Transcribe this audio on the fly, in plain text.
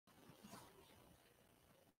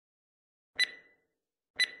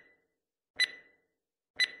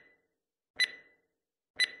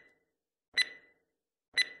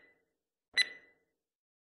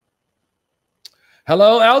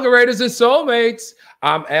Hello, algoriters and soulmates.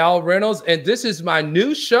 I'm Al Reynolds, and this is my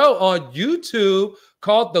new show on YouTube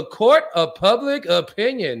called The Court of Public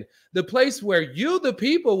Opinion, the place where you, the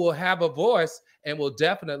people, will have a voice and will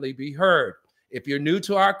definitely be heard. If you're new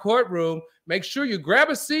to our courtroom, make sure you grab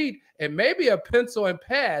a seat and maybe a pencil and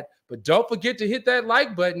pad, but don't forget to hit that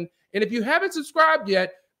like button. And if you haven't subscribed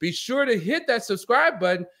yet, be sure to hit that subscribe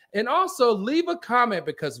button and also leave a comment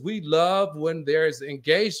because we love when there's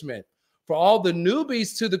engagement. For all the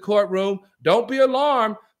newbies to the courtroom, don't be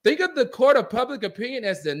alarmed. Think of the Court of Public Opinion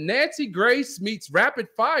as the Nancy Grace meets Rapid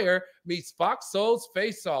Fire meets Fox Soul's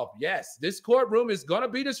Face Off. Yes, this courtroom is going to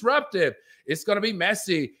be disruptive. It's going to be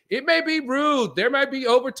messy. It may be rude. There might be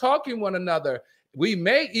over talking one another. We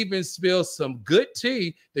may even spill some good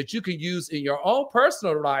tea that you can use in your own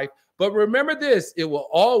personal life. But remember this, it will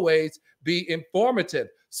always be informative.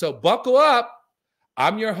 So buckle up.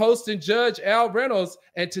 I'm your host and judge, Al Reynolds,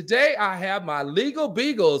 and today I have my legal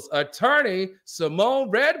beagles, attorney Symone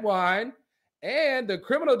Redwine, and the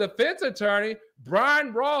criminal defense attorney,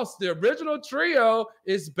 Brian Ross. The original trio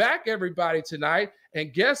is back, everybody, tonight.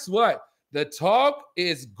 And guess what? The talk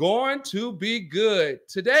is going to be good.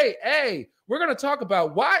 Today, we're going to talk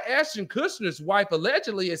about why Ashton Kutcher's wife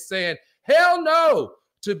allegedly is saying hell no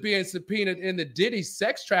to being subpoenaed in the Diddy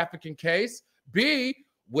sex trafficking case. B,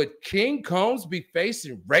 would King Combs be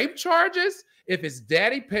facing rape charges if his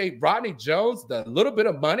daddy paid Rodney Jones the little bit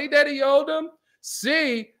of money that he owed him?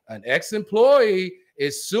 C, an ex-employee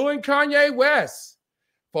is suing Kanye West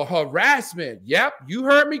for harassment. Yep, you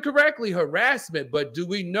heard me correctly, harassment. But do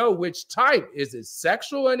we know which type? Is it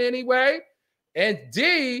sexual in any way? And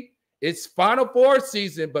D, it's Final Four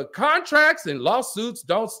season, but contracts and lawsuits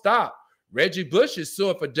don't stop. Reggie Bush is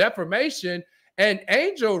suing for defamation, and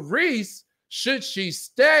Angel Reese, should she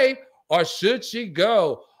stay or should she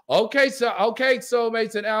go? Okay,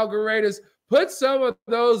 soulmates and algoriters, put some of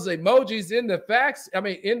those emojis in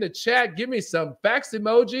the chat. Give me some fax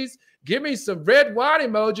emojis. Give me some red wine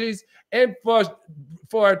emojis. And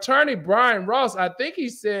for attorney Brian Ross, I think he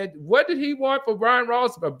said, what did he want for Brian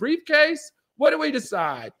Ross? A briefcase? What do we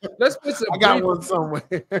decide? Let's put some. I got one somewhere.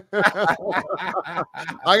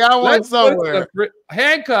 I got one somewhere.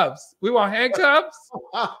 Handcuffs. We want handcuffs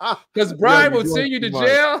because Brian will send you to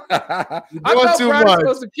jail. I thought Brian was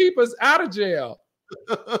supposed to keep us out of jail.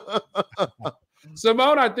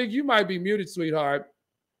 Symone, I think you might be muted, sweetheart.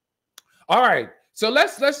 All right. So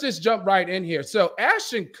let's just jump right in here. So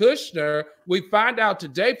Ashton Kutcher, we find out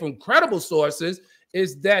today from credible sources,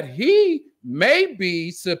 is that he may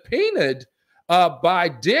be subpoenaed by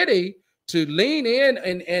Diddy to lean in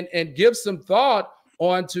and give some thought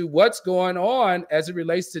onto what's going on as it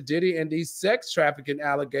relates to Diddy and these sex trafficking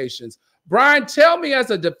allegations. Brian, tell me, as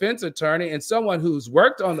a defense attorney and someone who's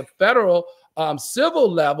worked on the federal civil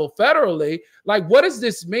level federally, like, what does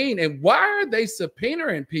this mean and why are they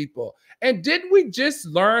subpoenaing people? And didn't we just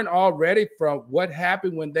learn already from what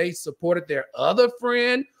happened when they supported their other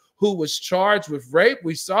friend who was charged with rape?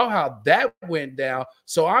 We saw how that went down.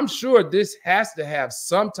 So I'm sure this has to have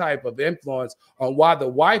some type of influence on why the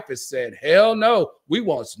wife has said, hell no, we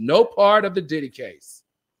want no part of the Diddy case.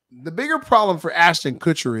 The bigger problem for Ashton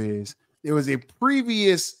Kutcher is there was a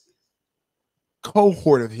previous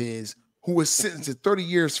cohort of his who was sentenced to 30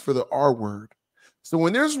 years for the R word. So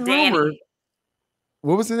when there's rumors,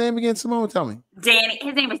 what was the name again, Symone? Tell me. Danny.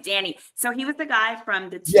 His name was Danny. So he was the guy from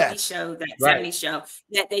the TV show, that 70s show,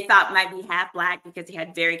 that they thought might be half black because he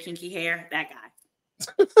had very kinky hair. That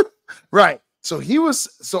guy. Right. So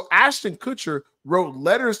Ashton Kutcher wrote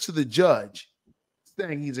letters to the judge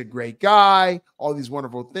saying he's a great guy, all these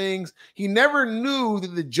wonderful things. He never knew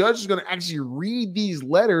that the judge is going to actually read these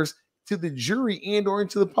letters to the jury and or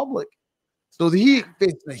into the public. So he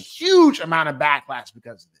faced a huge amount of backlash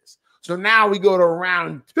because of this. So now we go to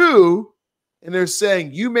round 2, and they're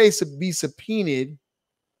saying you may be subpoenaed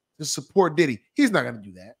to support Diddy. He's not going to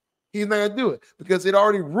do that. He's not going to do it because it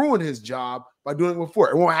already ruined his job by doing it before.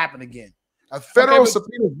 It won't happen again. A federal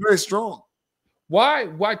subpoena is very strong. Why?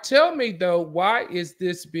 Tell me, though, why is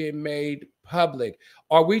this being made public?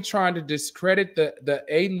 Are we trying to discredit the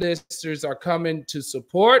A-listers are coming to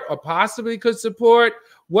support or possibly could support?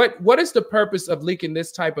 What is the purpose of leaking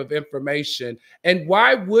this type of information? And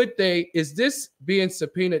why would they, is this being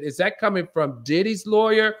subpoenaed, is that coming from Diddy's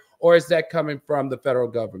lawyer or is that coming from the federal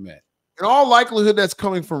government? In all likelihood, that's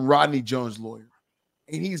coming from Rodney Jones' lawyer.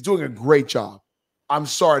 And he's doing a great job. I'm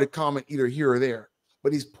sorry to comment either here or there,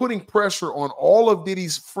 but he's putting pressure on all of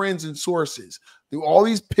Diddy's friends and sources through all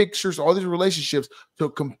these pictures, all these relationships to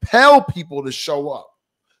compel people to show up.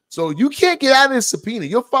 So you can't get out of this subpoena.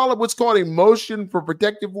 You'll file what's called a motion for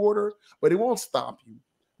protective order, but it won't stop you.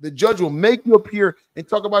 The judge will make you appear and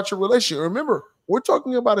talk about your relationship. Remember, we're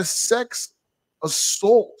talking about a sex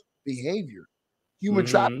assault behavior, human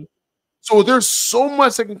trafficking. So there's so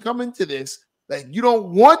much that can come into this that you don't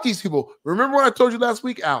want these people. Remember what I told you last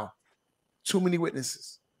week, Al? Too many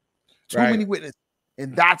witnesses. Too many witnesses.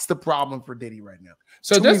 And that's the problem for Diddy right now.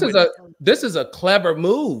 So this is a clever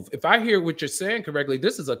move. If I hear what you're saying correctly,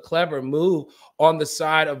 this is a clever move on the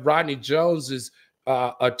side of Rodney Jones's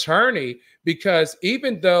attorney, because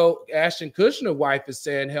even though Ashton Kutcher's wife is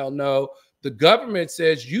saying hell no, the government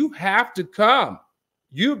says you have to come.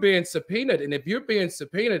 You're being subpoenaed, and if you're being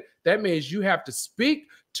subpoenaed, that means you have to speak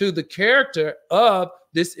to the character of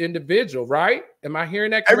this individual, right? Am I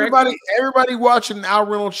hearing that correctly? Everybody watching the Al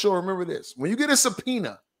Reynolds show, remember this. When you get a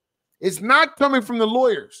subpoena, it's not coming from the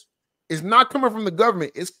lawyers. It's not coming from the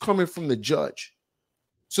government. It's coming from the judge.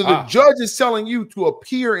 So the judge is telling you to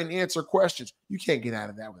appear and answer questions. You can't get out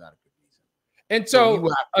of that without a good reason. And so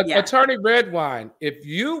Attorney Redwine, if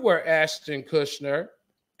you were Ashton Kutcher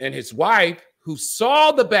and his wife, who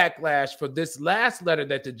saw the backlash for this last letter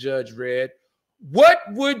that the judge read, what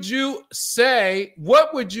would you say?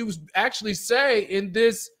 What would you actually say in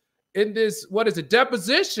this, what is it,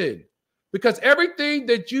 deposition? Because everything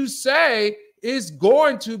that you say is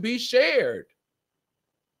going to be shared.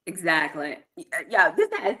 Exactly. Yeah,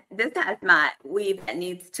 this has my weave that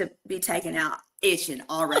needs to be taken out itching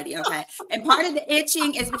already. Okay. And part of the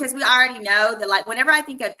itching is because we already know that, like, whenever I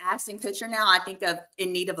think of Ashton Kutcher now, I think of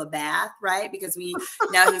in need of a bath, right? Because we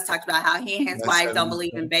know he's talked about how he and his wife don't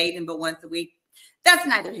believe in bathing but once a week. That's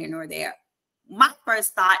neither here nor there. My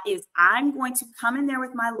first thought is I'm going to come in there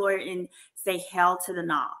with my lawyer and say hell to the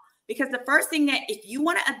no. Because the first thing that, if you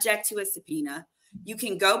want to object to a subpoena, you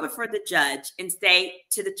can go before the judge and say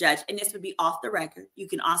to the judge, and this would be off the record. You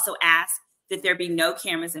can also ask that there be no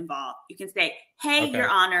cameras involved. You can say, hey, Your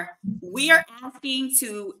Honor, we are asking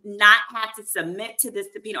to not have to submit to this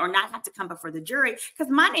subpoena or not have to come before the jury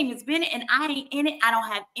because my name has been and I ain't in it. I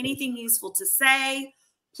don't have anything useful to say.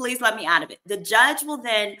 Please let me out of it. The judge will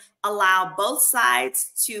then allow both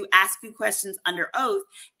sides to ask you questions under oath.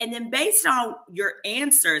 And then based on your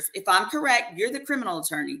answers, if I'm correct, you're the criminal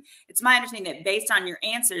attorney. It's my understanding that based on your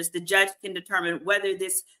answers, the judge can determine whether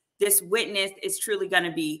this witness is truly going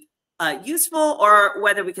to be useful or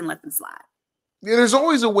whether we can let them slide. Yeah, there's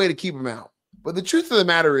always a way to keep them out. But the truth of the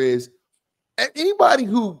matter is, anybody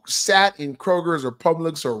who sat in Kroger's or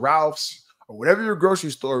Publix or Ralph's or whatever your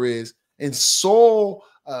grocery store is and saw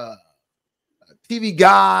a TV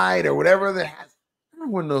Guide or whatever that has,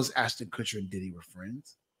 everyone knows Ashton Kutcher and Diddy were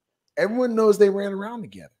friends. Everyone knows they ran around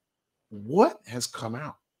together. What has come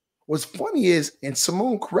out? What's funny is, and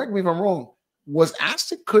Symone, correct me if I'm wrong, was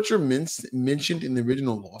Ashton Kutcher mentioned in the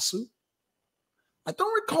original lawsuit? I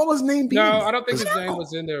don't recall his name being. No, I don't think his name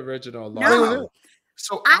was in the original lawsuit. No.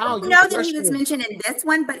 So I don't know that he was mentioned in this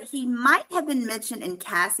one, but he might have been mentioned in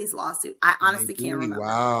Cassie's lawsuit. I honestly can't remember.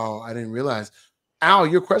 Wow, I didn't realize. Al,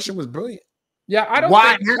 your question was brilliant. Yeah, I don't.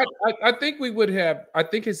 Why? I think we would have. I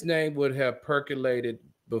think his name would have percolated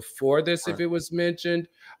before this if it was mentioned.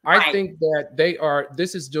 I think that they are.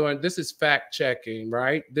 This is fact checking,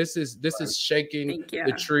 right? This is shaking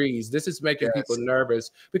the trees. This is making people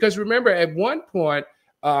nervous because remember, at one point,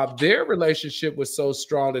 their relationship was so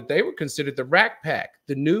strong that they were considered the Rat Pack,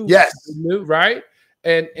 the new right,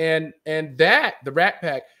 and that the Rat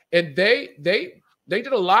Pack, and they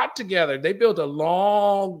did a lot together. They built a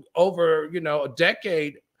long over a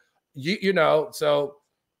decade, so.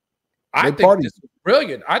 I think this was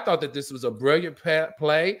brilliant. I thought that this was a brilliant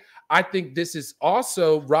play. I think this is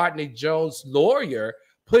also Rodney Jones' lawyer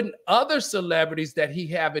putting other celebrities that he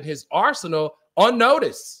have in his arsenal on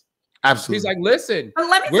notice. Absolutely. He's like, listen,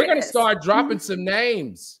 we're going to start dropping some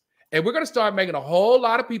names and we're going to start making a whole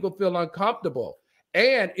lot of people feel uncomfortable.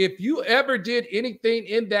 And if you ever did anything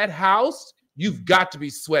in that house, you've got to be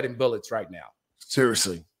sweating bullets right now.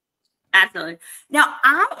 Seriously. Absolutely. Now,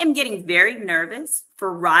 I am getting very nervous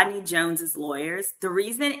for Rodney Jones's lawyers. The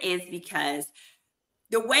reason is because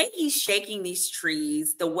the way he's shaking these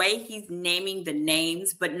trees, the way he's naming the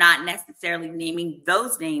names, but not necessarily naming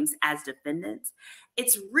those names as defendants,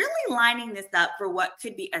 it's really lining this up for what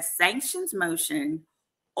could be a sanctions motion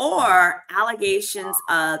or allegations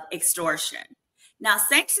of extortion. Now,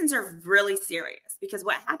 sanctions are really serious because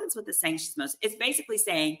what happens with the sanctions motion is basically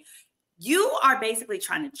saying, you are basically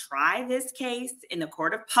trying to try this case in the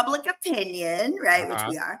court of public opinion, right? Which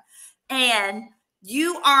we are. And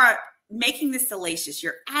you are making this salacious.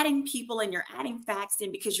 You're adding people and you're adding facts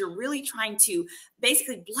in because you're really trying to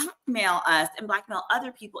basically blackmail us and blackmail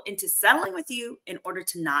other people into settling with you in order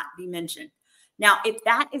to not be mentioned. Now, if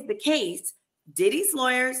that is the case, Diddy's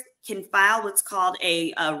lawyers can file what's called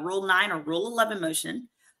a Rule 9 or Rule 11 motion.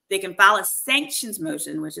 They can file a sanctions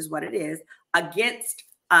motion, which is what it is, against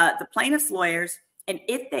the plaintiff's lawyers. And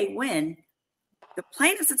if they win, the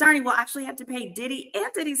plaintiff's attorney will actually have to pay Diddy and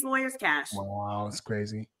Diddy's lawyers cash. Wow, that's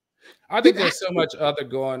crazy. I think there's so much other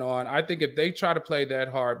going on. I think if they try to play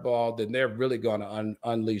that hardball, then they're really going to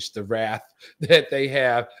unleash the wrath that they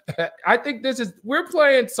have. I think we're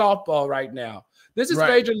playing softball right now. This is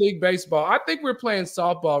Major League Baseball. I think we're playing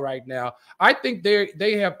softball right now. I think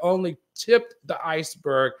they have only tipped the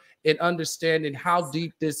iceberg in understanding how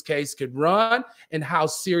deep this case could run and how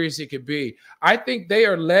serious it could be. I think they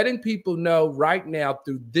are letting people know right now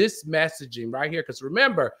through this messaging right here. Because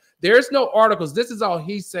remember, there's no articles. This is all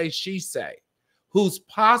he say, she say, who's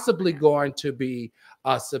possibly going to be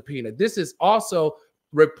subpoenaed. This is also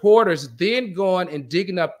reporters then going and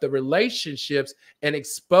digging up the relationships and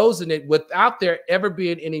exposing it without there ever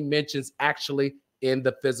being any mentions actually in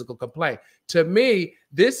the physical complaint. To me,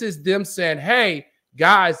 this is them saying, hey,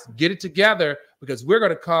 guys, get it together because we're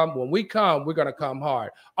going to come. When we come, we're going to come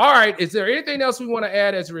hard. All right. Is there anything else we want to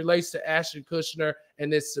add as it relates to Ashton Kutcher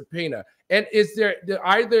and this subpoena? And do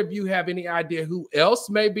either of you have any idea who else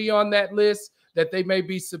may be on that list that they may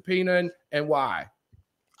be subpoenaing and why?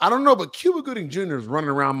 I don't know, but Cuba Gooding Jr. is running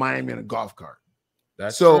around Miami in a golf cart.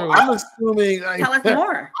 That's so true. I'm assuming. Tell us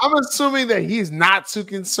more. I'm assuming that he's not too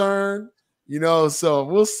concerned, So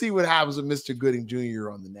we'll see what happens with Mr. Gooding Jr.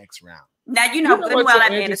 on the next round. Now good and well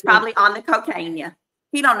that man is probably on the cocaine. Yeah.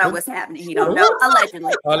 He don't know what's happening. He don't know.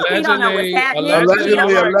 Allegedly. He don't know what's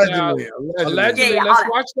happening. Allegedly. Let's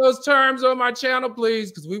watch those terms on my channel,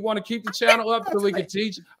 please, because we want to keep the channel up so we can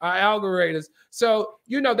teach our algorithms. So,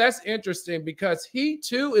 that's interesting because he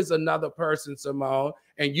too is another person, Symone,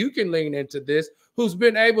 and you can lean into this, who's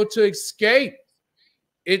been able to escape.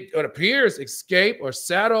 It appears escape or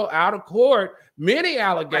settle out of court many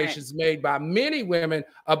allegations made by many women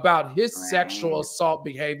about his sexual assault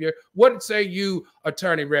behavior. What say you,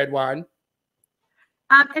 Attorney Redwine?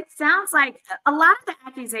 It sounds like a lot of the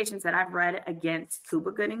accusations that I've read against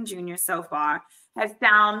Cuba Gooding Jr. so far have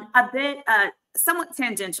sound a bit somewhat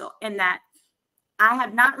tangential in that I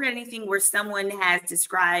have not read anything where someone has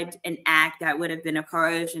described an act that would have been a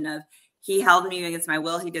coercion of he held me against my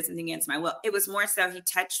will. He did something against my will. It was more so he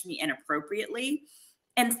touched me inappropriately.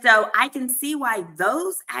 And so I can see why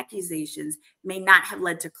those accusations may not have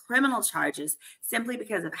led to criminal charges simply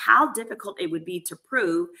because of how difficult it would be to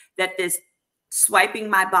prove that this swiping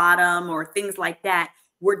my bottom or things like that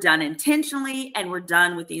were done intentionally and were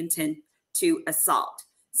done with the intent to assault.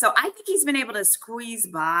 So I think he's been able to squeeze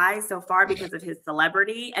by so far because of his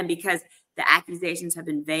celebrity and because the accusations have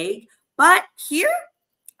been vague. But here,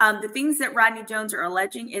 the things that Rodney Jones are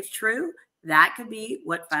alleging, if true, that could be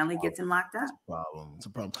what finally gets him locked up. It's a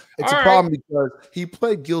problem. It's a problem because he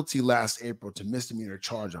pled guilty last April to misdemeanor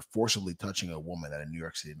charge of forcibly touching a woman at a New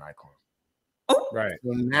York City nightclub. Oh, right.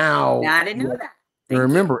 So now I didn't know that.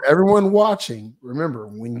 Remember, everyone watching,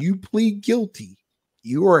 when you plead guilty,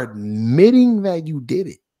 you are admitting that you did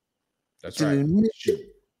it. That's it's an admission.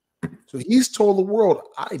 So he's told the world,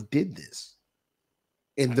 I did this.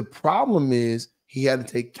 And the problem is he had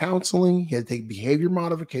to take counseling, he had to take behavior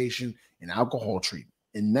modification and alcohol treatment.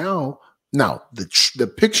 And now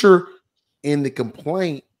the picture in the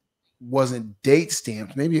complaint wasn't date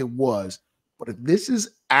stamped. Maybe it was. But if this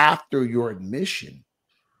is after your admission,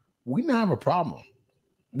 we now have a problem.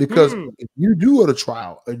 Because if you do go to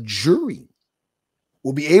trial, a jury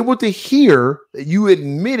will be able to hear that you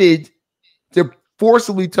admitted to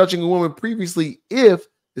forcibly touching a woman previously if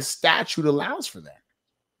the statute allows for that.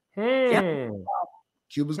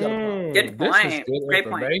 Cuba's got a problem. Good point. Great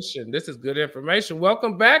information. This is good information.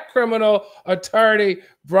 Welcome back, criminal attorney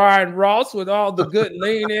Brian Ross, with all the good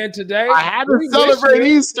lean in today. I had to celebrate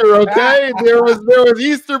Easter, okay? There was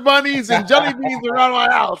Easter bunnies and jelly beans around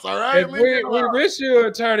my house, all right? We wish you,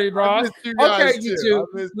 Attorney Ross. Okay, you two.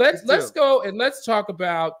 Let's go and let's talk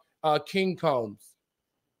about King Combs.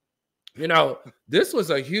 This was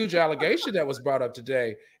a huge allegation that was brought up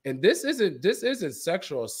today, and this isn't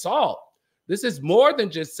sexual assault. This is more than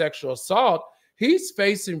just sexual assault. He's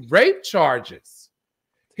facing rape charges.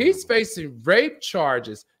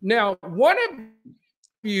 Now, one of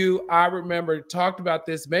you, I remember, talked about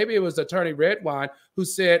this. Maybe it was Attorney Redwine who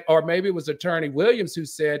said, or maybe it was Attorney Williams who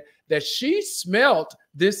said that she smelt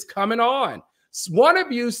this coming on. One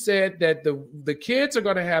of you said that the kids are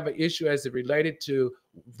going to have an issue as it related to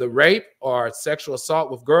the rape or sexual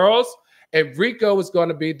assault with girls, and Rico is going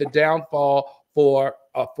to be the downfall for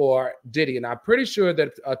Diddy. And I'm pretty sure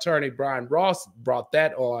that attorney Brian Ross brought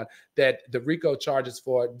that on, that the RICO charges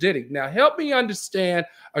for Diddy. Now, help me understand,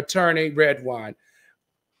 attorney Redwine,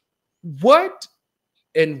 what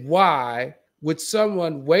and why would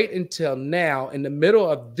someone wait until now in the middle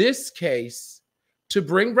of this case to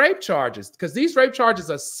bring rape charges? Because these rape charges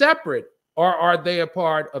are separate, or are they a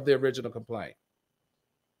part of the original complaint?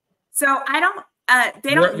 So I don't,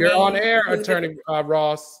 they don't. You're on air, attorney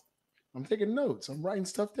Ross. I'm taking notes. I'm writing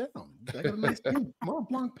stuff down. I got a nice pen, Mont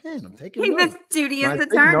Blanc pen. I'm taking He's notes. a studious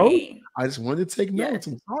attorney. I just wanted to take notes.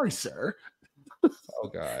 I'm sorry, sir. Oh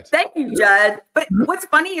God. Thank you, Judge. But what's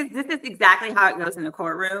funny is this is exactly how it goes in the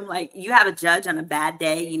courtroom. Like, you have a judge on a bad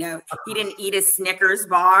day, you know, he didn't eat his Snickers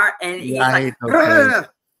bar, and he's like,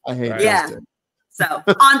 I hate yeah. So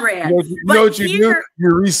on brand. You know what you do? You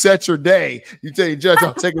reset your day. You tell your judge,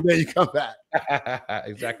 I'll take a day, you come back.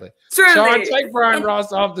 Exactly. Truly. Sean, take Brian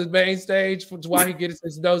Ross off the main stage while he gets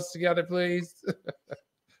his notes together, please.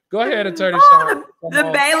 Go ahead, attorney Sean.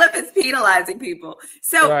 The bailiff is penalizing people.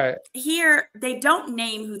 So here they don't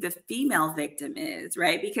name who the female victim is,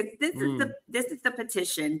 right? Because this is the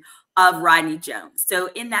petition of Rodney Jones. So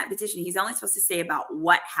in that petition, he's only supposed to say about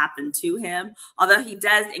what happened to him, although he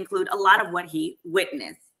does include a lot of what he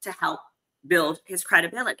witnessed to help build his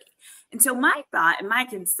credibility. And so my thought and my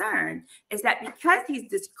concern is that because he's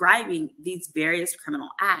describing these various criminal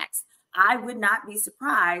acts, I would not be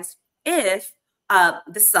surprised if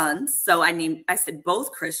the sons, so I said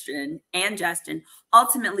both Christian and Justin,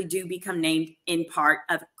 ultimately do become named in part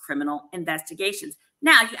of criminal investigations.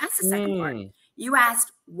 Now, you asked the second part. You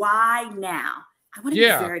asked why now? I want to be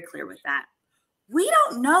very clear with that. We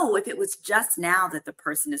don't know if it was just now that the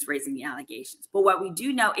person is raising the allegations, but what we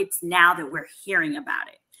do know, it's now that we're hearing about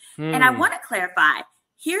it. And I want to clarify,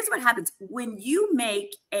 here's what happens when you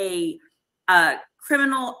make a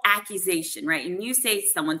criminal accusation, right? And you say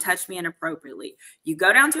someone touched me inappropriately. You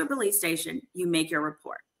go down to a police station, you make your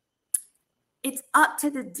report. It's up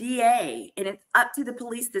to the DA and it's up to the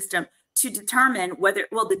police system to determine whether,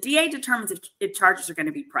 well, the DA determines if charges are going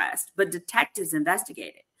to be pressed, but detectives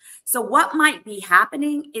investigate it. So what might be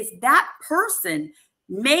happening is that person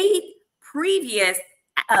made previous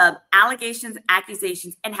allegations,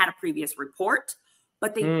 accusations, and had a previous report,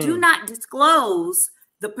 but they do not disclose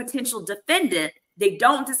the potential defendant. They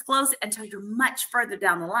don't disclose it until you're much further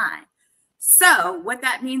down the line. So what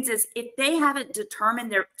that means is if they haven't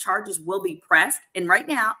determined their charges will be pressed, and right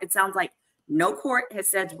now it sounds like no court has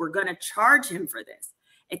said we're going to charge him for this.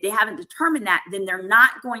 If they haven't determined that, then they're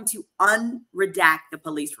not going to unredact the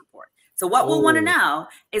police report. So what we'll want to know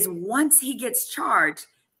is once he gets charged,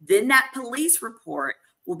 then that police report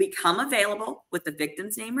will become available with the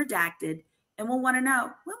victim's name redacted, and we'll want to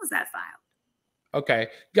know, when was that filed? Okay,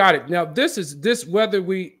 got it. Now, this whether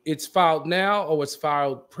it's filed now or was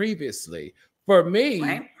filed previously. For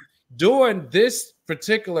me, during this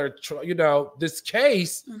particular, this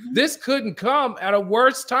case, this couldn't come at a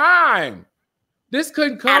worse time. This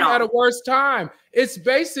couldn't come at a worse time. It's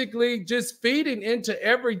basically just feeding into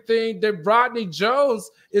everything that Rodney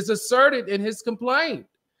Jones is asserted in his complaint.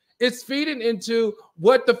 It's feeding into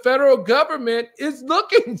what the federal government is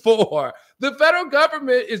looking for. The federal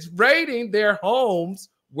government is raiding their homes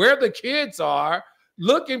where the kids are,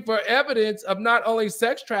 looking for evidence of not only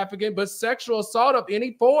sex trafficking, but sexual assault of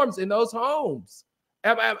any forms in those homes.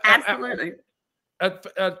 Absolutely.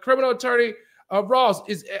 Criminal attorney Ross,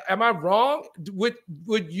 am I wrong?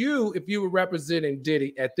 Would you, if you were representing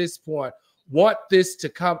Diddy at this point, want this to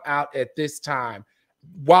come out at this time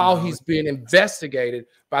while he's being investigated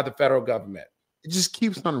by the federal government? It just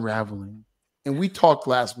keeps unraveling. And we talked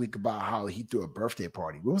last week about how he threw a birthday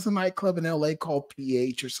party. What was the nightclub in LA called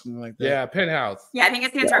PH or something like that? Yeah, Penthouse. Yeah, I think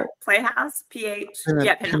it stands for Playhouse, PH.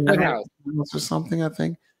 Yeah, Penthouse or something, I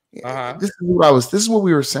think. This is what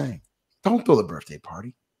we were saying. Don't throw the birthday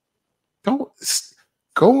party. Don't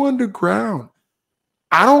go underground.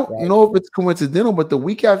 I don't know if it's coincidental, but the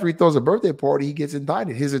week after he throws a birthday party, he gets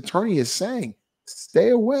indicted. His attorney is saying, stay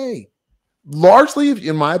away. Largely,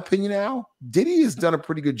 in my opinion, Al, Diddy has done a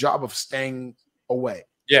pretty good job of staying away.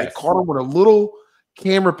 Yeah, they caught him with a little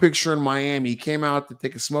camera picture in Miami. He came out to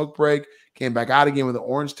take a smoke break, came back out again with an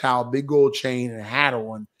orange towel, big gold chain, and a hat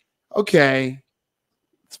on. Okay,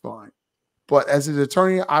 it's fine. But as his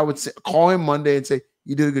attorney, I would say, call him Monday and say,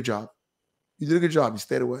 you did a good job. You did a good job. You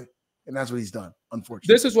stayed away. And that's what he's done,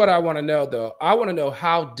 unfortunately. This is what I want to know, though. I want to know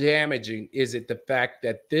how damaging is it the fact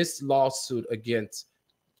that this lawsuit against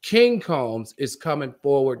King Combs is coming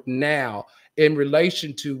forward now in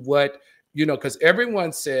relation to what, because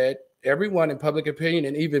everyone in public opinion,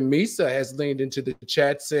 and even Misa has leaned into the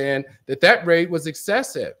chat saying that raid was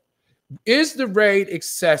excessive. Is the raid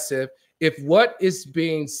excessive if what is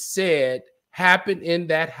being said happened in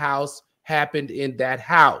that house, happened in that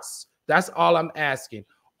house? That's all I'm asking.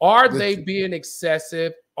 Are they being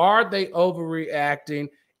excessive? Are they overreacting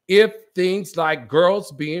if things like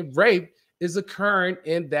girls being raped is occurring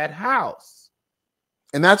in that house?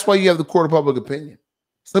 And that's why you have the court of public opinion.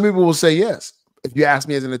 Some people will say yes. If you ask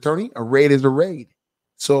me as an attorney, a raid is a raid.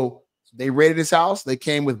 So they raided his house. They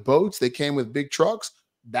came with boats. They came with big trucks.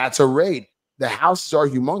 That's a raid. The houses are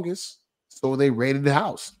humongous. So they raided the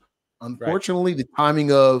house. Unfortunately, the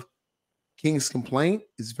timing of King's complaint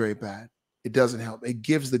is very bad. It doesn't help. It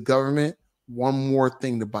gives the government one more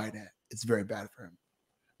thing to bite at. It's very bad for him.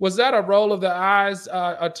 Was that a roll of the eyes,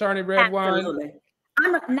 Attorney Redwine? Absolutely.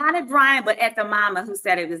 I'm not at Brian, but at the mama who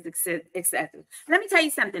said it was excessive. Let me tell you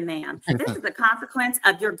something, ma'am. This is the consequence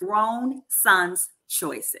of your grown son's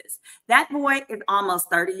choices. That boy is almost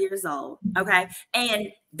 30 years old, okay? And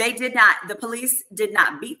the police did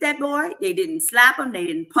not beat that boy. They didn't slap him. They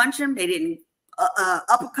didn't punch him. They didn't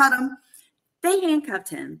uppercut him. They handcuffed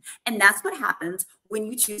him. And that's what happens when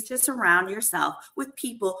you choose to surround yourself with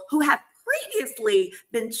people who have previously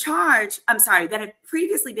been that have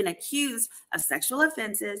previously been accused of sexual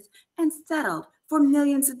offenses and settled for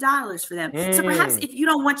millions of dollars for them. So perhaps if you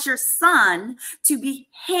don't want your son to be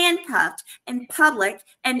handcuffed in public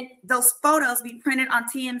and those photos be printed on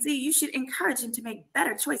TMZ, you should encourage him to make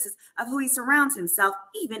better choices of who he surrounds himself,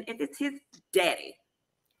 even if it's his daddy.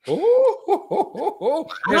 If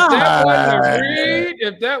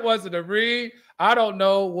that wasn't a read, I don't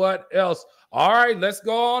know what else. All right, let's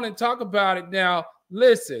go on and talk about it now.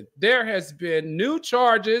 Listen, there has been new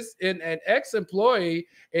charges in an ex-employee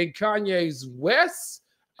in Kanye's West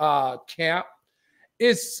camp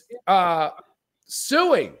is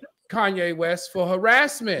suing Kanye West for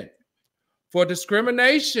harassment, for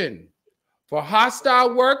discrimination, for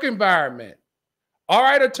hostile work environment. All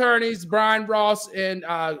right, attorneys, Brian Ross and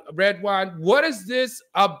Redwine, what is this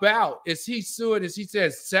about? Is he suing, as he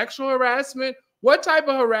says, sexual harassment? What type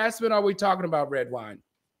of harassment are we talking about, Redwine?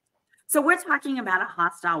 So we're talking about a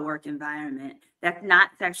hostile work environment. That's not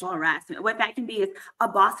sexual harassment. What that can be is a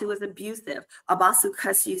boss who is abusive, a boss who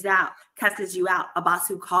cusses you out, a boss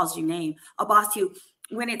who calls you name, a boss who,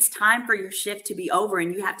 when it's time for your shift to be over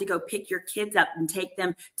and you have to go pick your kids up and take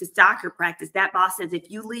them to soccer practice, that boss says, if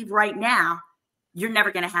you leave right now, you're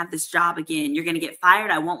never going to have this job again. You're going to get fired.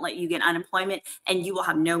 I won't let you get unemployment, and you will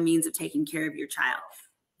have no means of taking care of your child.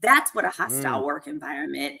 That's what a hostile work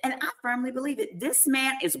environment. And I firmly believe it. This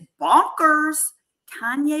man is bonkers.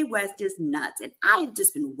 Kanye West is nuts. And I have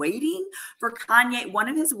just been waiting for Kanye, one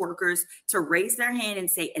of his workers, to raise their hand and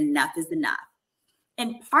say, enough is enough.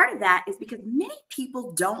 And part of that is because many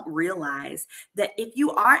people don't realize that if you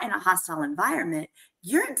are in a hostile environment,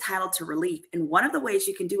 you're entitled to relief. And one of the ways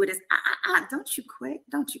you can do it is, don't you quit.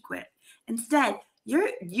 Don't you quit. Instead,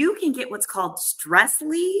 you can get what's called stress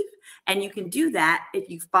leave. And you can do that if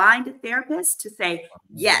you find a therapist to say,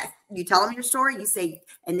 yes, you tell them your story, you say,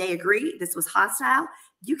 and they agree this was hostile.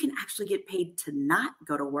 You can actually get paid to not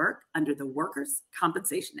go to work under the Workers'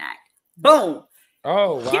 Compensation Act. Boom.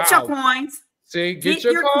 Oh, wow. Get your coins. See, get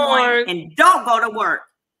your coins. And don't go to work.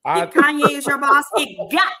 If Kanye is your boss,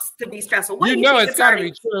 it got to be stressful. You know it's got to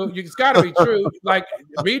be true. It's got to be true. Like,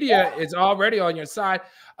 media is already on your side.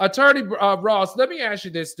 Attorney Ross, let me ask you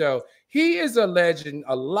this, though. He is alleging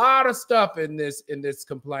a lot of stuff in this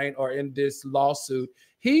complaint or in this lawsuit.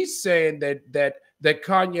 He's saying that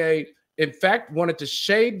Kanye, in fact, wanted to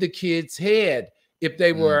shave the kid's head if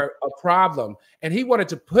they were a problem. And he wanted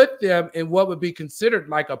to put them in what would be considered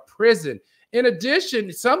like a prison. In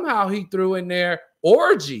addition, somehow he threw in there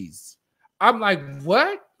orgies. I'm like,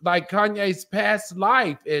 what? Like Kanye's past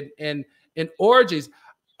life and orgies.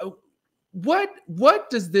 What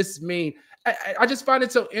does this mean? I just find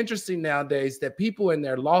it so interesting nowadays that people in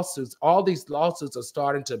their lawsuits, all these lawsuits are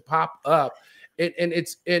starting to pop up. And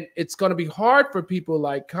it's going to be hard for people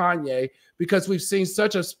like Kanye because we've seen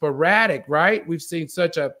such a sporadic, right? We've seen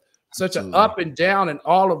such an up and down and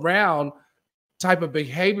all around type of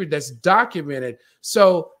behavior that's documented.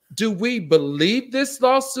 So do we believe this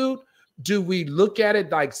lawsuit? Do we look at it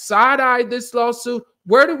like side-eye this lawsuit?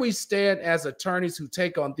 Where do we stand as attorneys who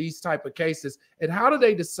take on these type of cases? And how do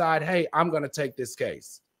they decide, hey, I'm going to take this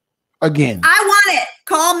case? again. I want it.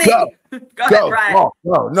 Call me. Go ahead, Brian.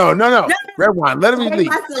 No. Redwine, let me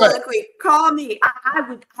leave. Call me.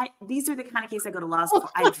 These are the kind of cases I go to law school.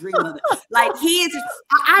 I dream of it. Like he is.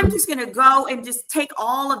 I'm just gonna go and just take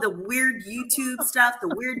all of the weird YouTube stuff,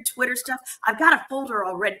 the weird Twitter stuff. I've got a folder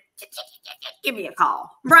already. Give me a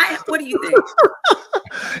call, Brian. What do you think?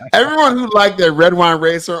 Everyone who liked that Redwine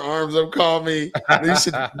raised her arms up, call me. You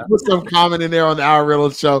should put some comment in there on the Al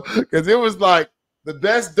Reynolds show because it was like the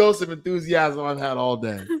best dose of enthusiasm I've had all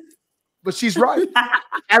day. But she's right.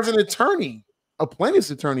 As an attorney, a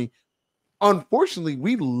plaintiff's attorney, unfortunately,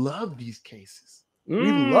 we love these cases.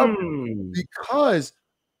 We love them because,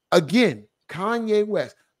 again, Kanye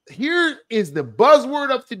West. Here is the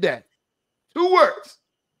buzzword of today. 2 words.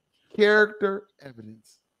 Character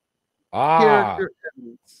evidence. Character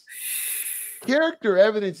evidence. Character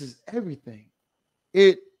evidence is everything.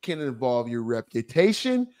 It can involve your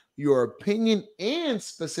reputation, your opinion, and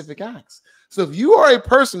specific acts. So if you are a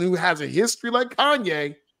person who has a history like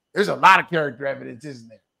Kanye, there's a lot of character evidence, isn't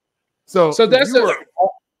there? So that's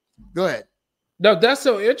go ahead. No, that's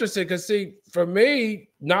so interesting because see, for me,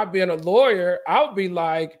 not being a lawyer, I would be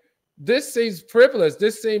like, this seems frivolous.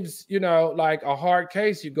 This seems, like a hard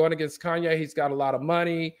case. You're going against Kanye. He's got a lot of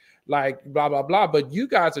money, like blah, blah, blah. But you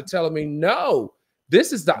guys are telling me, no,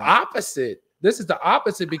 this is the opposite. This is the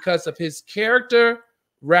opposite because of his character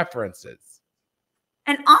references.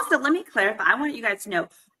 And also, let me clarify. I want you guys to know,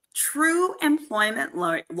 true employment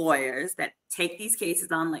lawyers that take these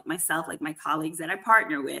cases on, like myself, like my colleagues that I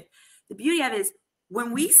partner with, the beauty of it is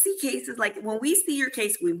when we see cases, like when we see your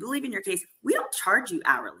case, we believe in your case, we don't charge you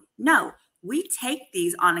hourly. No, we take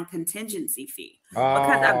these on a contingency fee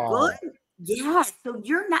because a good, so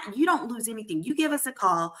you don't lose anything. You give us a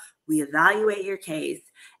call, we evaluate your case.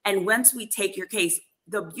 And once we take your case,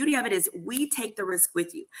 the beauty of it is we take the risk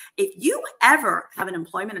with you. If you ever have an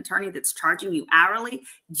employment attorney that's charging you hourly,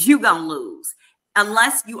 you're going to lose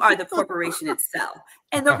unless you are the corporation itself.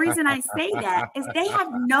 And the reason I say that is they have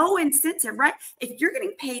no incentive, right? If you're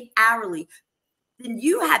getting paid hourly, then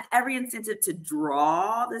you have every incentive to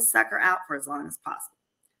draw the sucker out for as long as possible.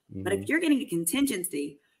 But if you're getting a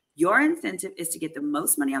contingency, your incentive is to get the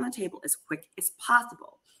most money on the table as quick as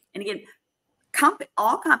possible. And again,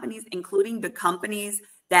 all companies, including the companies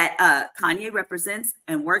that Kanye represents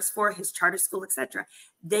and works for, his charter school, etc.,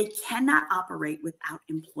 they cannot operate without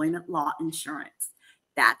employment law insurance.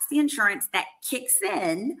 That's the insurance that kicks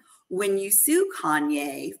in when you sue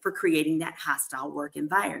Kanye for creating that hostile work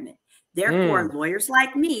environment. Therefore, lawyers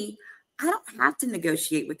like me, I don't have to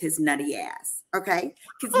negotiate with his nutty ass, okay?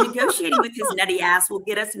 Because negotiating with his nutty ass will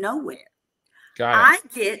get us nowhere. I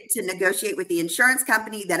get to negotiate with the insurance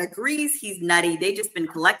company that agrees he's nutty. They just been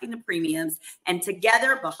collecting the premiums, and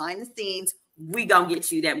together behind the scenes, we gonna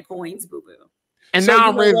get you them coins, boo boo. And so now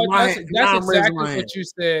I'm raising my hand. That's exactly what you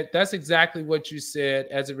said. That's exactly what you said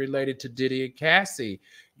as it related to Diddy and Cassie.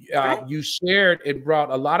 You shared and brought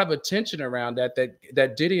a lot of attention around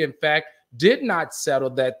that Diddy, in fact, did not settle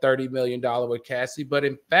that $30 million with Cassie, but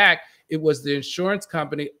in fact, it was the insurance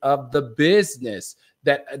company of the business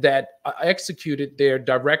that executed their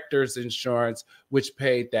director's insurance, which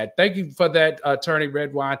paid that. Thank you for that, Attorney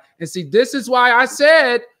Redwine. And see, this is why I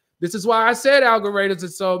said, algorithms and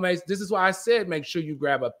soulmates. This is why I said, make sure you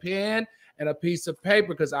grab a pen and a piece of paper,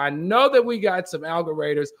 because I know that we got some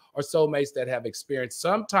algorithms or soulmates that have experienced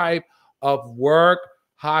some type of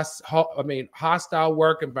hostile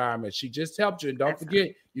work environment. She just helped you. And don't forget,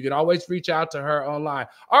 you can always reach out to her online.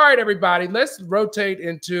 All right, everybody, let's rotate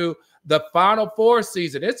into the Final Four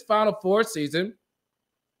season. It's Final Four season.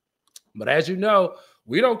 But as you know,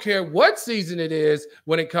 we don't care what season it is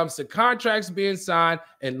when it comes to contracts being signed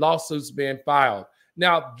and lawsuits being filed.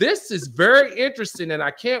 Now, this is very interesting, and I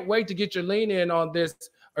can't wait to get your lean in on this,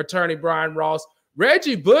 Attorney Brian Ross.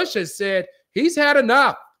 Reggie Bush has said he's had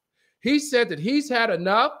enough. He said that he's had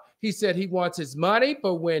enough. He said he wants his money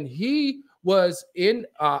for when he was in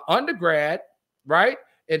undergrad, right,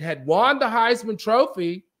 and had won the Heisman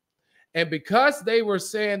Trophy. And because they were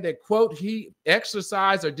saying that, quote, he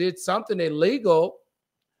exercised or did something illegal,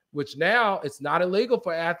 which now it's not illegal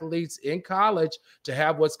for athletes in college to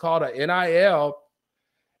have what's called an NIL.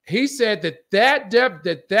 He said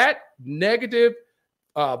that negative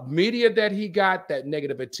media that he got, that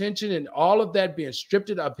negative attention and all of that being stripped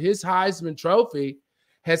of his Heisman Trophy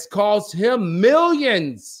has caused him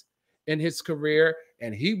millions in his career,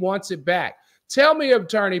 and he wants it back. Tell me,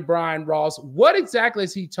 Attorney Brian Ross, what exactly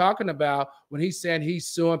is he talking about when he's saying he's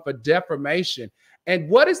suing for defamation? And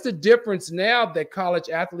what is the difference now that college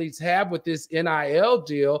athletes have with this NIL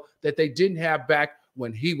deal that they didn't have back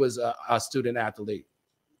when he was a student athlete?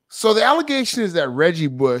 So the allegation is that Reggie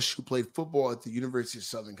Bush, who played football at the University of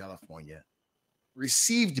Southern California,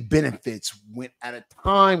 received benefits at a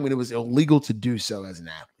time when it was illegal to do so as an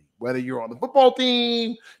athlete. Whether you're on the football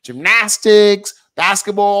team, gymnastics,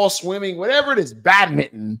 basketball, swimming, whatever it is,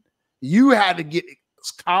 badminton, you had to get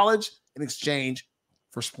college in exchange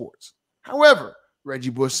for sports. However, Reggie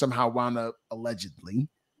Bush somehow wound up allegedly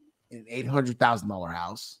in an $800,000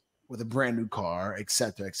 house with a brand new car, et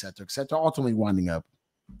cetera, ultimately winding up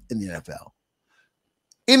in the NFL.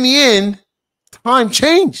 In the end, time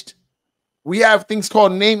changed. We have things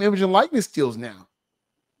called name, image, and likeness deals now.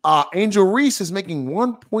 Angel Reese is making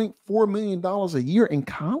 $1.4 million a year in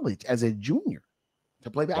college as a junior to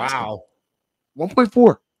play basketball. Wow.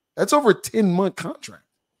 1.4. That's over a 10-month contract.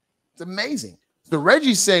 It's amazing. So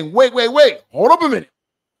Reggie's saying, wait, hold up a minute.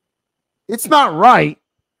 It's not right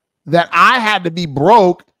that I had to be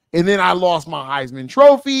broke and then I lost my Heisman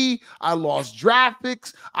Trophy. I lost draft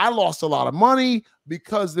picks. I lost a lot of money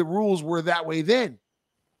because the rules were that way then.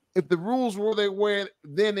 If the rules were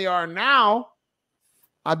then they are now,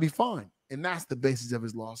 I'd be fine. And that's the basis of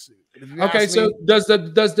his lawsuit. Okay, so does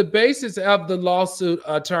the basis of the lawsuit,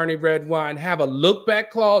 Attorney Redwine, have a look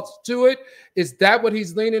back clause to it? Is that what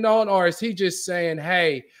he's leaning on, or is he just saying,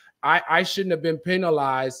 "Hey, I shouldn't have been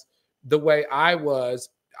penalized the way I was.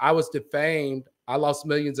 I was defamed. I lost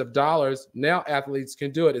millions of dollars. Now athletes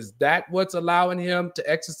can do it." Is that what's allowing him to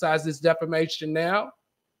exercise this defamation now?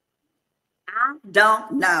 I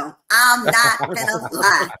don't know. I'm not gonna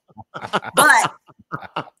lie, but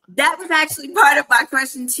that was actually part of my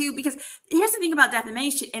question too, because here's the thing about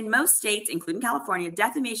defamation. In most states, including California,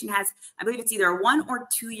 defamation has, I believe it's either a 1 or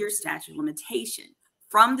 2 year statute of limitation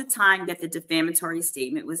from the time that the defamatory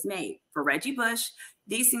statement was made. For Reggie Bush,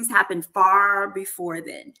 these things happened far before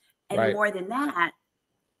then. And more than that,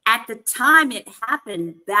 at the time it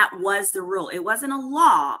happened, that was the rule. It wasn't a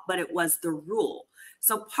law, but it was the rule.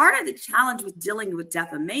 So part of the challenge with dealing with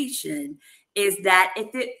defamation is that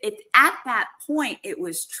if at that point it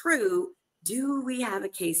was true, do we have a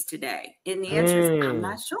case today? And the answer is, I'm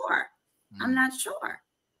not sure. I'm not sure.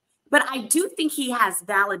 But I do think he has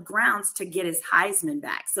valid grounds to get his Heisman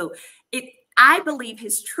back. So I believe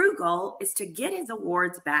his true goal is to get his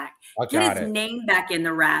awards back, get his name back in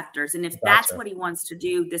the rafters. And if that's what he wants to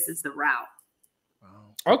do, this is the route.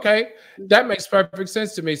 Okay, that makes perfect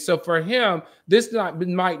sense to me. So for him, this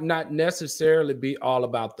might not necessarily be all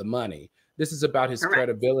about the money. This is about his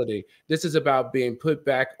credibility. This is about being put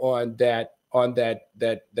back on that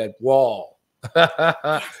wall,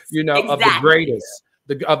 you know, of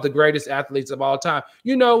the greatest athletes of all time.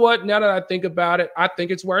 You know what? Now that I think about it, I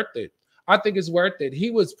think it's worth it. I think it's worth it.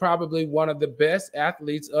 He was probably one of the best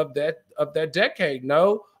athletes of that decade.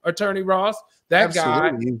 No, Attorney Ross, that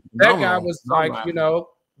guy was like, you know,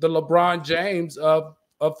 the LeBron James of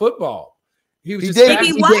football. He was Kim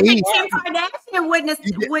Kardashian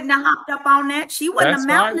wouldn't have hopped up on that. She wouldn't have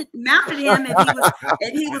mounted him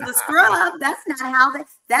if he was a scrub. That's not how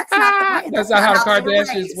that's not the way. That's not how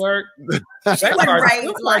Kardashians work.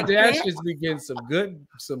 Kardashians be getting some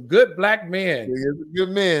good black men. They get good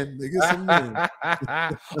men. They get some men.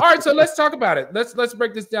 All right, so let's talk about it. Let's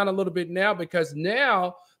break this down a little bit now, because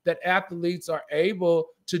now that athletes are able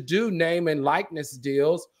to do name and likeness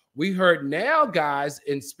deals, we heard now, guys,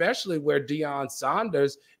 and especially where Deion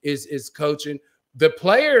Sanders is coaching, the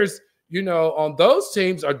players, you know, on those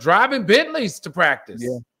teams are driving Bentleys to practice.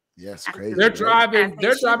 Yeah, yes, crazy. They're driving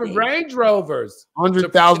Range Rovers,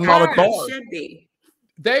 $100,000 cars. Should be.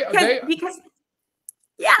 Because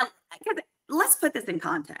let's put this in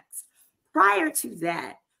context. Prior to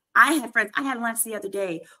that, I had friends. I had lunch the other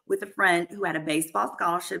day with a friend who had a baseball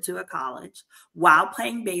scholarship to a college while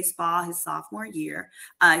playing baseball his sophomore year.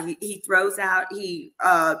 He throws out, he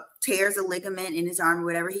tears a ligament in his arm or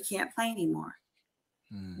whatever. He can't play anymore.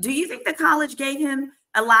 Do you think the college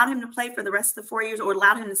allowed him to play for the rest of the 4 years, or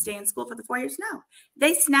allowed him to stay in school for the 4 years? No,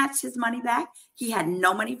 they snatched his money back. He had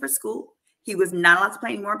no money for school. He was not allowed to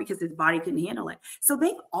play anymore because his body couldn't handle it. So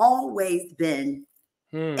they've always been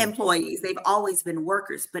employees. They've always been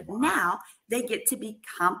workers, but now they get to be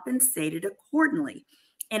compensated accordingly.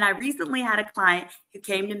 And I recently had a client who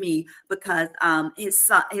came to me because his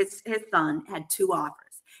son had 2 offers.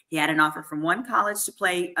 He had an offer from one college to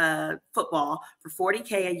play football for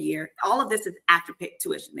 $40K a year. All of this is after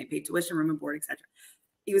tuition. They paid tuition, room and board, etc.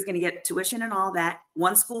 He was going to get tuition and all that.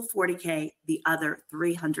 One school $40K, the other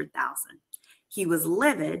 $300,000. he was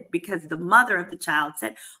livid because the mother of the child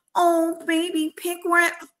said, "Oh, baby, pick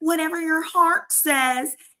whatever your heart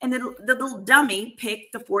says." And the little dummy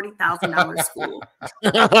picked the $40,000 school.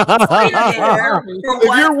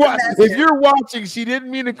 If you're watching, she didn't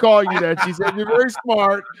mean to call you that. She said you're very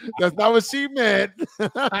smart. That's not what she meant.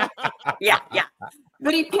 Yeah.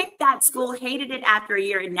 But he picked that school, hated it after a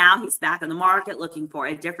year, and now he's back on the market looking for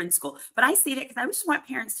a different school. But I see it because I just want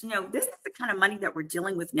parents to know this is the kind of money that we're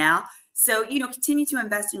dealing with now. So, continue to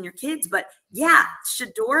invest in your kids. But yeah,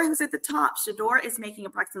 Shador, who's at the top, Shador is making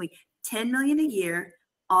approximately $10 million a year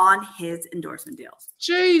on his endorsement deals.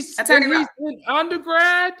 Jeez, and he's an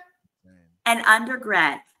undergrad? An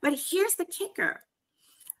undergrad. But here's the kicker.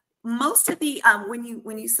 Most of the, when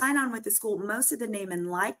you sign on with the school, most of the name and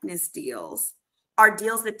likeness deals are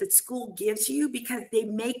deals that the school gives you because they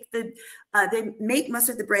make most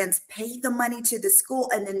of the brands pay the money to the school,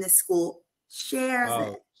 and then the school shares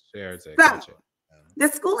it. Shares it. So, Gotcha. the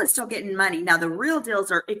school is still getting money. Now, the real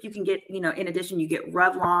deals are if you can get, in addition, you get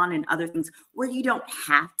Revlon and other things where you don't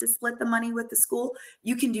have to split the money with the school.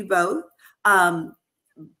 You can do both.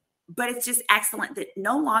 But it's just excellent that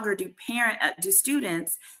no longer do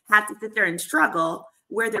students have to sit there and struggle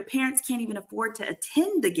where their parents can't even afford to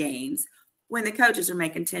attend the games when the coaches are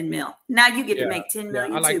making 10 mil. Now you get to make 10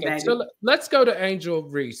 million I like too, that. baby. So let's go to Angel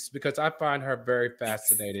Reese because I find her very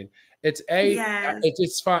fascinating. It's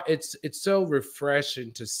just fun. It's so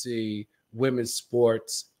refreshing to see women's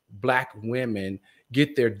sports, Black women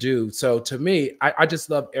get their due. So to me, I just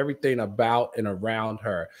love everything about and around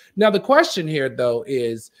her. Now, the question here, though,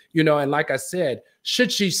 is, and like I said,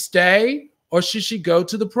 should she stay or should she go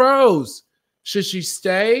to the pros? Should she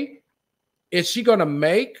stay? Is she going to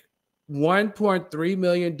make $1.3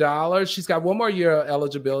 million? She's got one more year of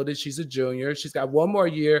eligibility. She's a junior. She's got one more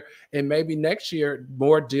year, and maybe next year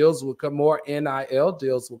more deals will come, more NIL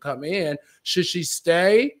deals will come in. Should she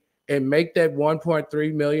stay and make that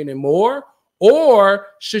 $1.3 million and more? Or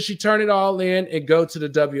should she turn it all in and go to the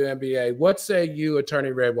WNBA? What say you,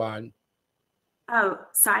 Attorney Redwine? Oh,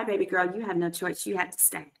 sorry, baby girl. You have no choice. You have to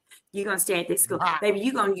stay. You're going to stay at this school. Baby,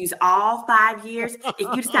 you're going to use all 5 years. If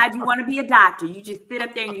you decide you want to be a doctor, you just sit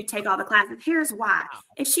up there and you take all the classes. Here's why.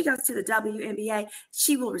 If she goes to the WNBA,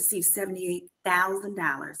 she will receive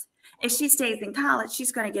 $78,000. If she stays in college,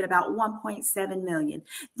 she's going to get about $1.7 million.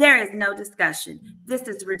 There is no discussion. This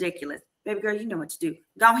is ridiculous. Baby girl, you know what to do.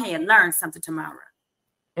 Go ahead and learn something tomorrow.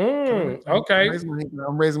 Okay.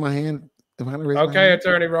 I'm raising my hand. Okay,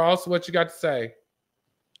 Attorney Ross, what you got to say?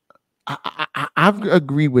 I've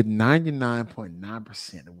agreed with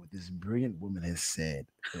 99.9% of what this brilliant woman has said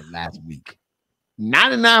last week.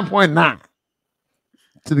 99.9.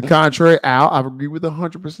 To the contrary, Al, I've agreed with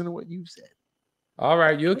 100% of what you said. All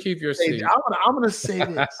right, you'll keep your seat. I'm gonna say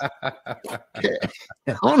this. I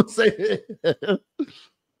want to say this.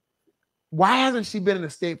 Why hasn't she been in a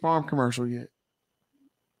State Farm commercial yet?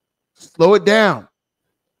 Slow it down.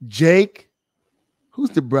 Jake, who's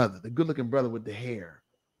the brother? The good-looking brother with the hair.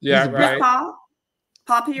 Yeah, right.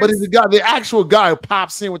 Paul Pierce. But he's the actual guy who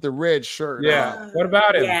pops in with the red shirt. Yeah. What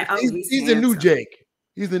about him? Yeah. He's the new Jake.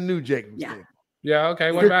 He's the new Jake. Yeah. Yeah.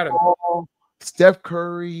 Okay. What about him? Steph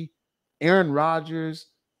Curry, Aaron Rodgers,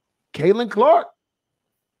 Caitlin Clark.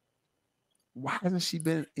 Why hasn't she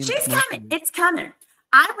been in? She's coming. It's coming.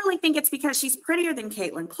 I really think it's because she's prettier than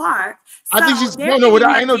Caitlin I think she's ain't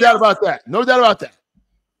no doubt about that. No doubt about that.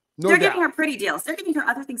 They're giving her pretty deals. They're giving her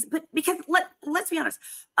other things, but because let's be honest,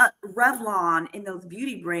 Revlon and those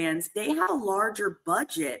beauty brands, they have a larger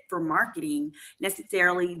budget for marketing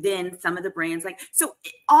necessarily than some of the brands. So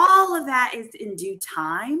all of that is in due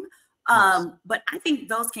time. But I think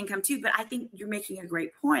those can come too. But I think you're making a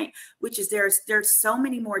great point, which is there's so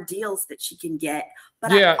many more deals that she can get.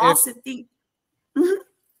 But I also think. Go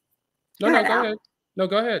ahead. No,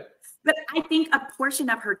 go ahead. But I think a portion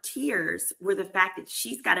of her tears were the fact that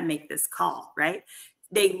she's got to make this call, right?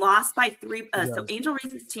 They lost by 3. So Angel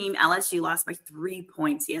Reese's team, LSU, lost by 3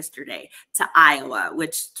 points yesterday to Iowa,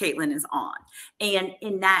 which Caitlin is on. And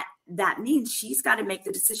in that means she's got to make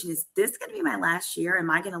the decision. Is this going to be my last year? Am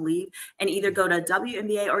I going to leave and either go to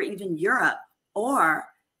WNBA or even Europe? Or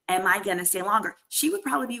am I going to stay longer? She would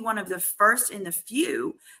probably be one of the first in the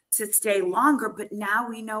few to stay longer, but now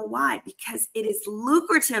we know why, because it is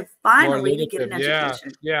lucrative finally to get an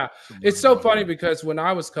education. Yeah. It's so funny because when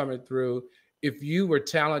I was coming through, if you were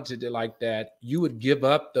talented like that, you would give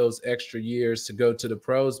up those extra years to go to the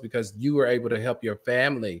pros because you were able to help your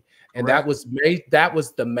family. And that was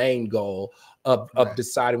the main goal. of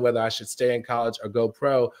deciding whether I should stay in college or go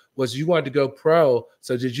pro was you wanted to go pro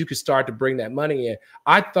so that you could start to bring that money in.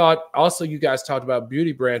 I thought also you guys talked about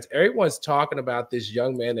beauty brands. Everyone's talking about this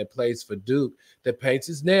young man that plays for Duke that paints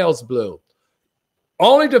his nails blue,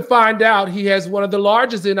 only to find out he has one of the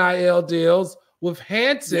largest NIL deals with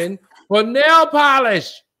Hanson for nail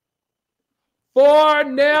polish. For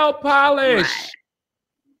nail polish. Right.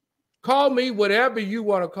 Call me whatever you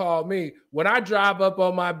want to call me. When I drive up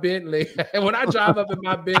on my Bentley, when I drive up in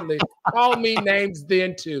my Bentley, call me names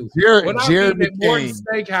then too. When I'm eating at Morton's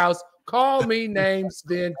Steakhouse, call me names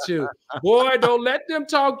then too. Boy, don't let them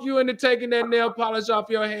talk you into taking that nail polish off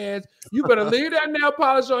your hands. You better leave that nail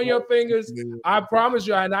polish on your fingers. I promise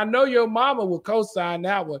you. And I know your mama will co-sign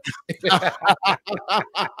that one. She's going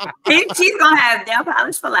to have nail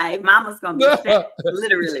polish for life. Mama's going to be set,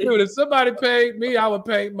 literally. Dude, if somebody paid me, I would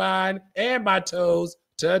paint mine and my toes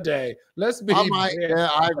today. Let's be yeah,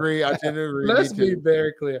 I agree. I tend to agree. Let's be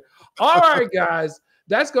very clear. All right, guys.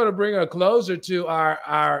 That's going to bring a closure to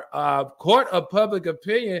our court of public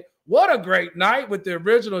opinion. What a great night with the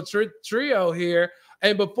original trio here.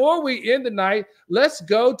 And before we end the night, let's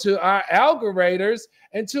go to our algoritors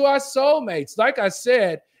and to our soulmates. Like I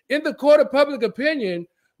said, in the court of public opinion,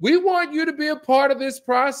 we want you to be a part of this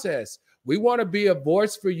process. We want to be a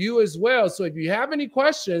voice for you as well. So if you have any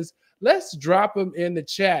questions, let's drop them in the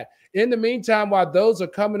chat. In the meantime, while those are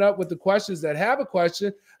coming up with the questions that have a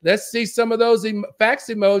question, let's see some of those fax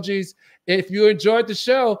emojis. If you enjoyed the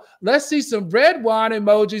show, let's see some Redwine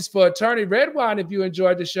emojis for Attorney Redwine if you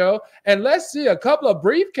enjoyed the show. And let's see a couple of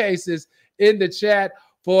briefcases in the chat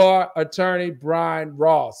for Attorney Brian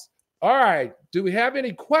Ross. All right. Do we have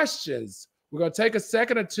any questions? We're going to take a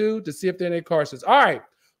second or two to see if there are any questions. All right.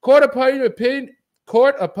 Court of public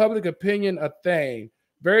opinion, a thing.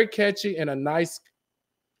 Very catchy and a nice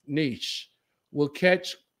niche. Will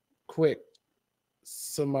catch quick.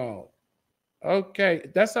 Symone. Okay,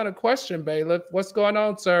 that's not a question, bailiff. What's going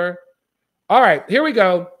on, sir? All right, here we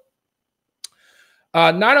go.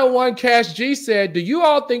 901 Cash G said, do you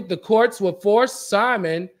all think the courts will force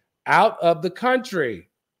Symone out of the country?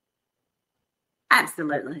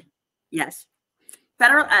 Absolutely. Yes.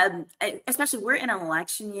 Federal, especially we're in an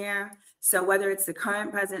election year. So whether it's the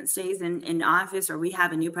current president stays in office or we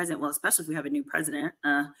have a new president, well, especially if we have a new president,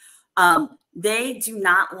 they do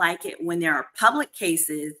not like it when there are public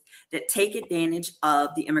cases that take advantage of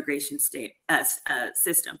the immigration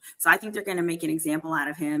system. So I think they're going to make an example out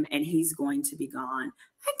of him and he's going to be gone,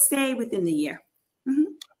 I'd say within the year.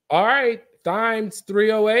 Mm-hmm. All right. Times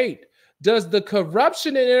 308. Does the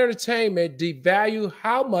corruption in entertainment devalue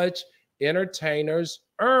how much entertainers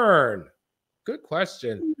earn? Good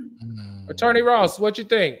question. Attorney Ross, what you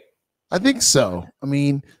think? I think so. I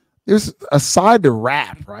mean, there's a side to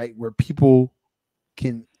rap, right, where people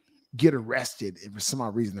can get arrested if for some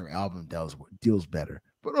odd reason their album deals better.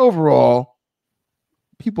 But overall,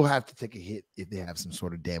 people have to take a hit if they have some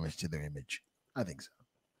sort of damage to their image. I think so.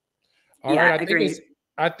 All right,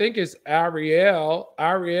 I think it's Ariel.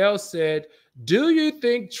 Ariel said, do you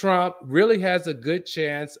think Trump really has a good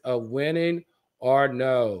chance of winning or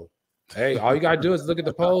no? Hey, all you got to do is look at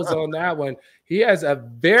the polls on that one. He has a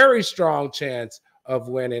very strong chance of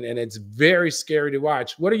winning, and it's very scary to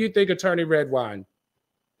watch. What do you think, Attorney Redwine?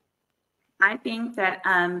 I think that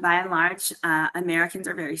by and large, Americans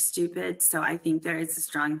are very stupid. So I think there is a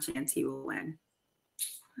strong chance he will win.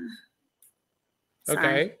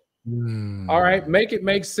 Okay. All right. Make It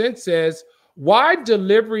Make Sense says, why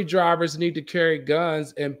delivery drivers need to carry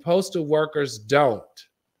guns and postal workers don't?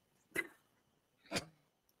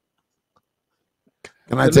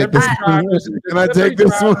 Can I take this one? Can I take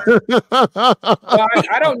this one? Well,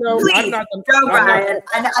 I don't know. Please, I'm not go, Brian.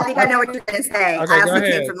 I think I know what you're going to say. Okay, I also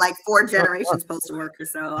came from like 4 generations postal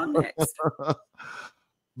workers, so I'm next.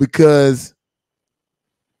 Because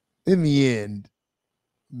in the end,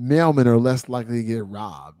 mailmen are less likely to get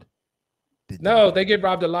robbed. No, they get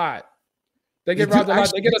robbed a lot. They get robbed a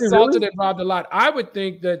lot. They get assaulted and robbed a lot. I would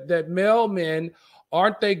think that mailmen,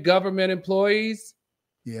 aren't they government employees?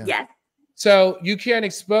 Yeah. Yes. So you can't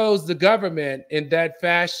expose the government in that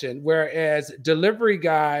fashion, whereas delivery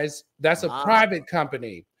guys, that's a private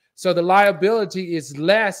company. So the liability is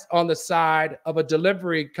less on the side of a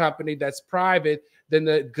delivery company that's private than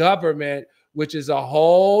the government, which is a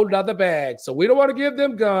whole nother bag. So we don't want to give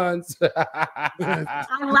them guns.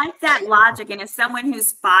 I like that logic. And as someone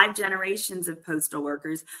who's 5 generations of postal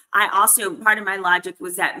workers, I also, part of my logic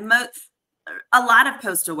was that a lot of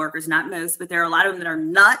postal workers, not most, but there are a lot of them that are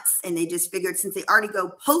nuts, and they just figured since they already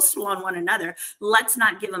go postal on one another, let's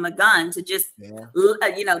not give them a gun to just,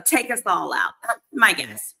 take us all out. My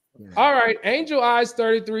guess. Yeah. All right. Angel Eyes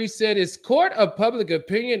 33 said, is court of public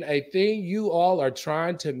opinion a thing you all are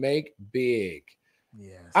trying to make big?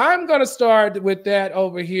 Yes. I'm going to start with that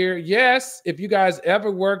over here. Yes, if you guys ever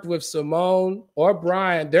worked with Symone or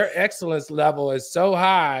Brian, their excellence level is so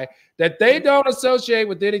high that they don't associate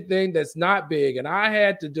with anything that's not big. And I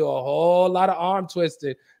had to do a whole lot of arm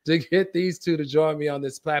twisting to get these two to join me on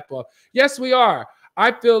this platform. Yes, we are.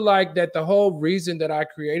 I feel like that the whole reason that I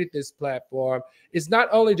created this platform is not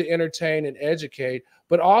only to entertain and educate,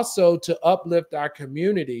 but also to uplift our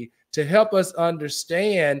community, to help us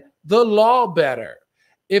understand the law better.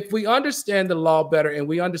 If we understand the law better and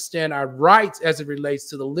we understand our rights as it relates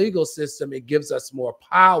to the legal system, it gives us more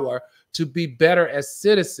power to be better as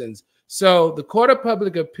citizens. So the court of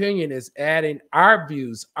public opinion is adding our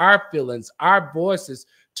views, our feelings, our voices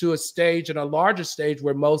to a stage and a larger stage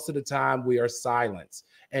where most of the time we are silenced.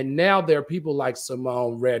 And now there are people like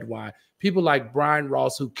Symone Redwine, people like Brian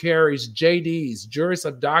Ross, who carries JDs, juris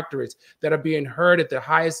of doctorates, that are being heard at the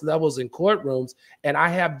highest levels in courtrooms. And I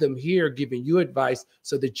have them here giving you advice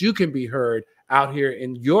so that you can be heard out here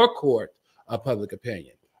in your court of public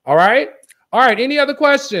opinion. All right? All right. Any other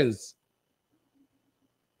questions?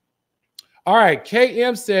 All right.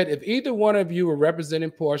 KM said, if either one of you were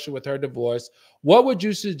representing Portia with her divorce, what would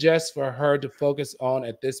you suggest for her to focus on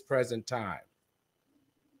at this present time?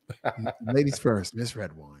 Ladies first, Miss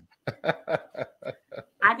Redwine.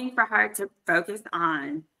 I think for her to focus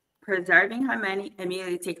on preserving her money,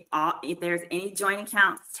 immediately take all, if there's any joint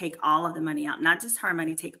accounts, take all of the money out, not just her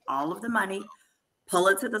money, take all of the money, pull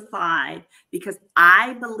it to the side, because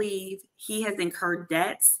I believe he has incurred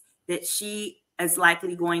debts that she is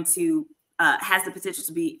likely going to has the potential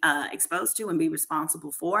to be exposed to and be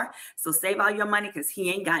responsible for. So save all your money because he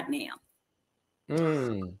ain't got now.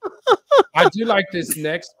 I do like this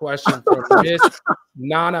next question from Miss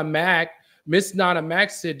Nana Mac. Miss Nana Mac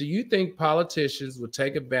said, do you think politicians would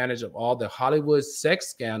take advantage of all the Hollywood sex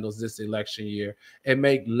scandals this election year and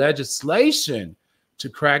make legislation to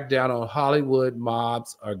crack down on Hollywood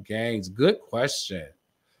mobs or gangs? Good question.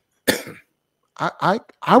 I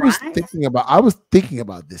was thinking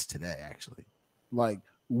about this today, actually. Like,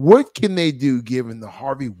 what can they do given the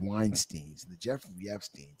Harvey Weinsteins, the Jeffrey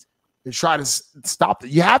Epsteins, to try to stop it?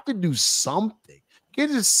 You have to do something. You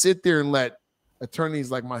can't just sit there and let attorneys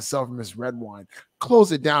like myself and Miss Redwine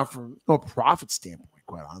close it down from a profit standpoint,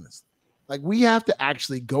 quite honestly. Like, we have to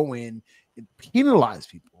actually go in and penalize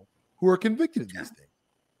people who are convicted of these things.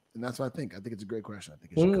 And that's what I think. I think it's a great question. I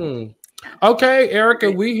think it should come. Okay,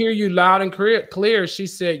 Erica, we hear you loud and clear. She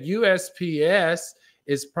said USPS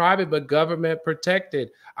is private but government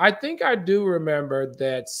protected. I think I do remember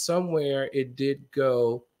that somewhere it did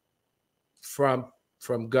go from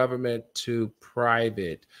government to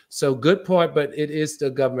private. So good point, but it is still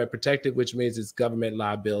government protected, which means it's government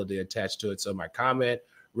liability attached to it. So my comment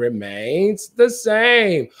remains the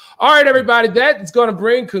same. All right, everybody, that is going to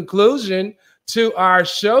bring conclusion to our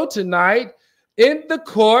show tonight in the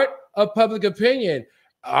court of public opinion.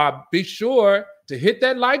 Be sure to hit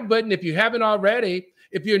that like button if you haven't already.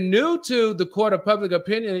 If you're new to the court of public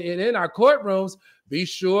opinion and in our courtrooms, be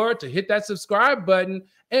sure to hit that subscribe button.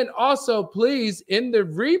 And also, please, in the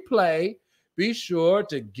replay, be sure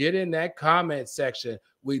to get in that comment section.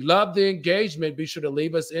 We love the engagement. Be sure to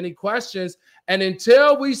leave us any questions. And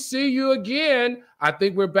until we see you again, I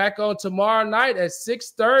think we're back on tomorrow night at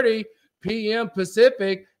 6:30 p.m.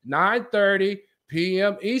 Pacific, 9:30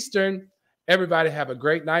 p.m. Eastern. Everybody have a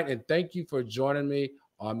great night, and thank you for joining me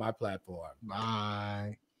on my platform.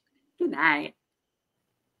 Bye. Good night.